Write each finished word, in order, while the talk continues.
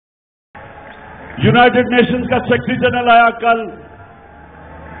United Nations का secretary general आया कल,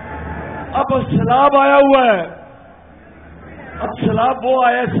 अब सैलाब आया हुआ है। अब सैलाब वो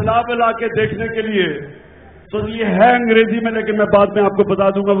आया सैलाब इलाके देखने के लिए, तो ये है अंग्रेजी में, लेकिन मैं बाद में आपको बता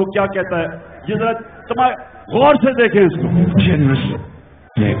दूंगा वो क्या कहता है। ये जरा तुम्हारे गौर से देखें इसको।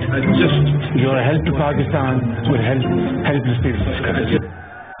 Just your help to Pakistan will help the states.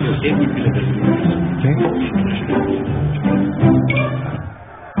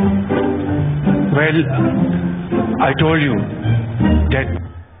 Well, I told you that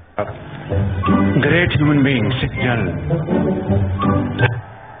great human being, Sikh General,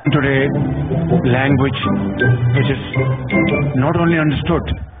 today language which is not only understood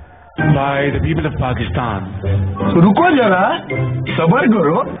by the people of Pakistan, रुको जरा, सबर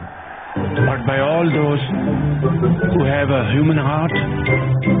करो, but by all those who have a human heart.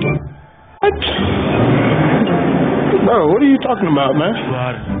 Bro, what are you talking about, man? Who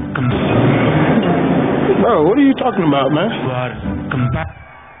are Bro, what are you talking about, man? who are compassionate.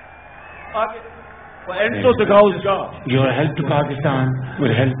 And तो दिखाओ उसका। Your help to Pakistan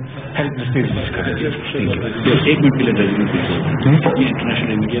will help the states. एक minute के लिए ये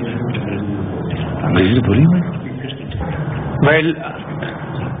international media में अंग्रेजी बोली मैं? Well,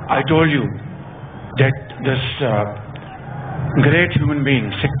 I told you that this great human being,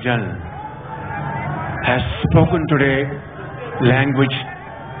 Sikh General, has spoken today language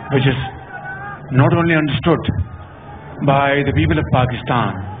which is not only understood by the people of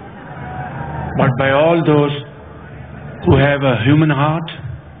Pakistan, but by all those who have a human heart,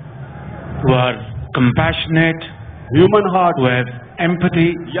 who are compassionate, human heart who have empathy,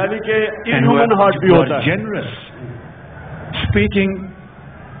 यानी कि and who inhuman heart भी who होता are है। generous, speaking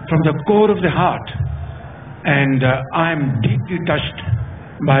from the core of the heart. And I am deeply touched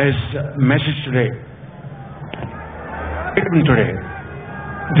by his message today. Today,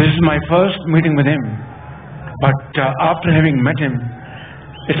 this is my first meeting with him, but after having met him,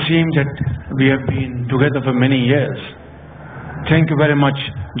 it seems that we have been together for many years. Thank you very much,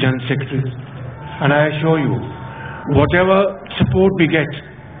 General Secretary. And I assure you, whatever support we get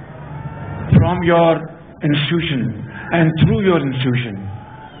from your institution and through your institution,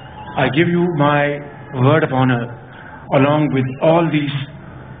 I give you my word of honor, along with all these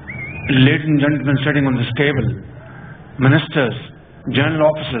ladies and gentlemen sitting on this table, ministers, general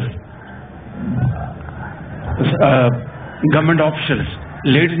officers, government officials,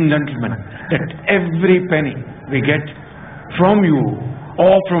 ladies and gentlemen, that every penny we get from you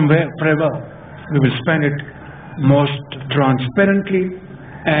or from wherever, we will spend it most transparently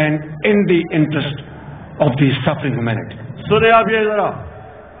and in the interest of the suffering humanity. सुने आप ये जरा,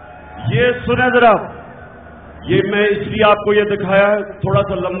 ये सुने जरा, ये मैं इसलिए आपको ये दिखाया है, थोड़ा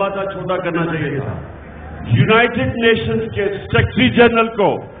सा लंबा था, छोटा करना चाहिए था। यूनाइटेड नेशंस के सेक्रेटरी जनरल को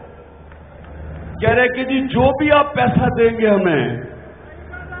कह रहे कि जी जो भी आप पैसा देंगे हमें,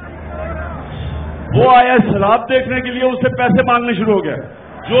 वो आया सैलाब देखने के लिए, उससे पैसे मांगने शुरू हो गए।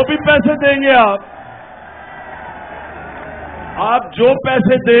 जो भी पैसे देंगे आप जो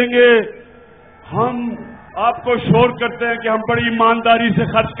पैसे देंगे, हम आपको शोर करते हैं कि हम बड़ी ईमानदारी से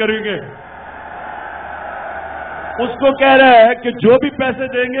खर्च करेंगे। उसको कह रहा है कि जो भी पैसे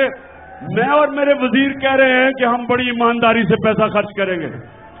देंगे, मैं और मेरे वजीर कह रहे हैं कि हम बड़ी ईमानदारी से पैसा खर्च करेंगे।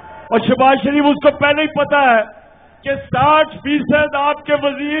 और शहबाज शरीफ उसको पहले ही पता है कि 60% आपके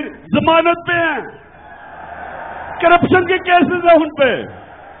वजीर जमानत पे हैं, करप्शन के केसेस हैं उन पे।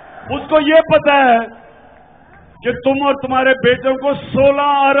 उसको ये पता है कि तुम और तुम्हारे बेटों को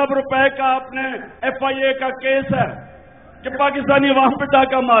 16 अरब रुपए का आपने FIA का केस है कि पाकिस्तानी अवाम पे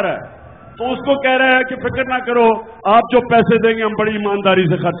डाका मारा है। तो उसको कह रहे हैं कि फिक्र ना करो, आप जो पैसे देंगे हम बड़ी ईमानदारी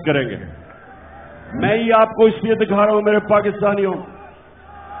से खर्च करेंगे। मैं ही आपको इसलिए दिखा रहा हूं मेरे पाकिस्तानियों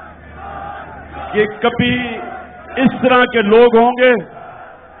कि कभी इस तरह के लोग होंगे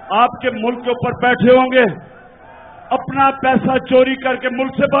आपके मुल्क के ऊपर बैठे होंगे, अपना पैसा चोरी करके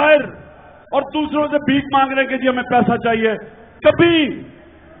मुल्क से बाहर, और दूसरों से भीख मांग रहे हैं कि जी हमें पैसा चाहिए। कभी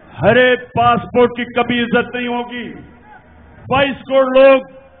हरे पासपोर्ट की कभी इज्जत नहीं होगी। 22 करोड़ लोग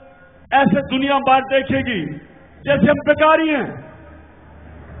ऐसे दुनिया बाहर देखेगी जैसे हम बेकारी हैं,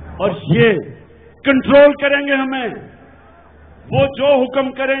 और ये कंट्रोल करेंगे हमें। वो जो हुक्म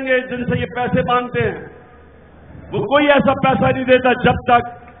करेंगे जिनसे ये पैसे मांगते हैं, वो कोई ऐसा पैसा नहीं देता जब तक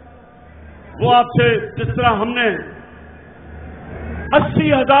वो आपसे, जिस तरह हमने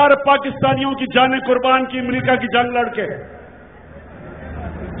 80,000 पाकिस्तानियों की जानें कुर्बान की अमेरिका की जंग लड़के,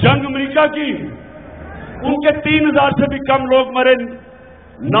 जंग अमेरिका की, उनके 3,000 से भी कम लोग मरे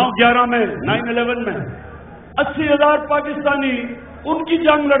 9/11 में, 9/11 में। 80,000 पाकिस्तानी उनकी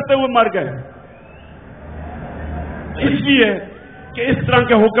जंग लड़ते हुए मर गए, इसलिए कि इस तरह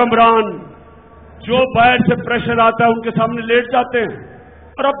के हुक्मरान जो बाहर से प्रेशर आता है उनके सामने लेट जाते हैं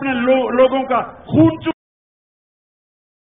और अपने लोगों का खून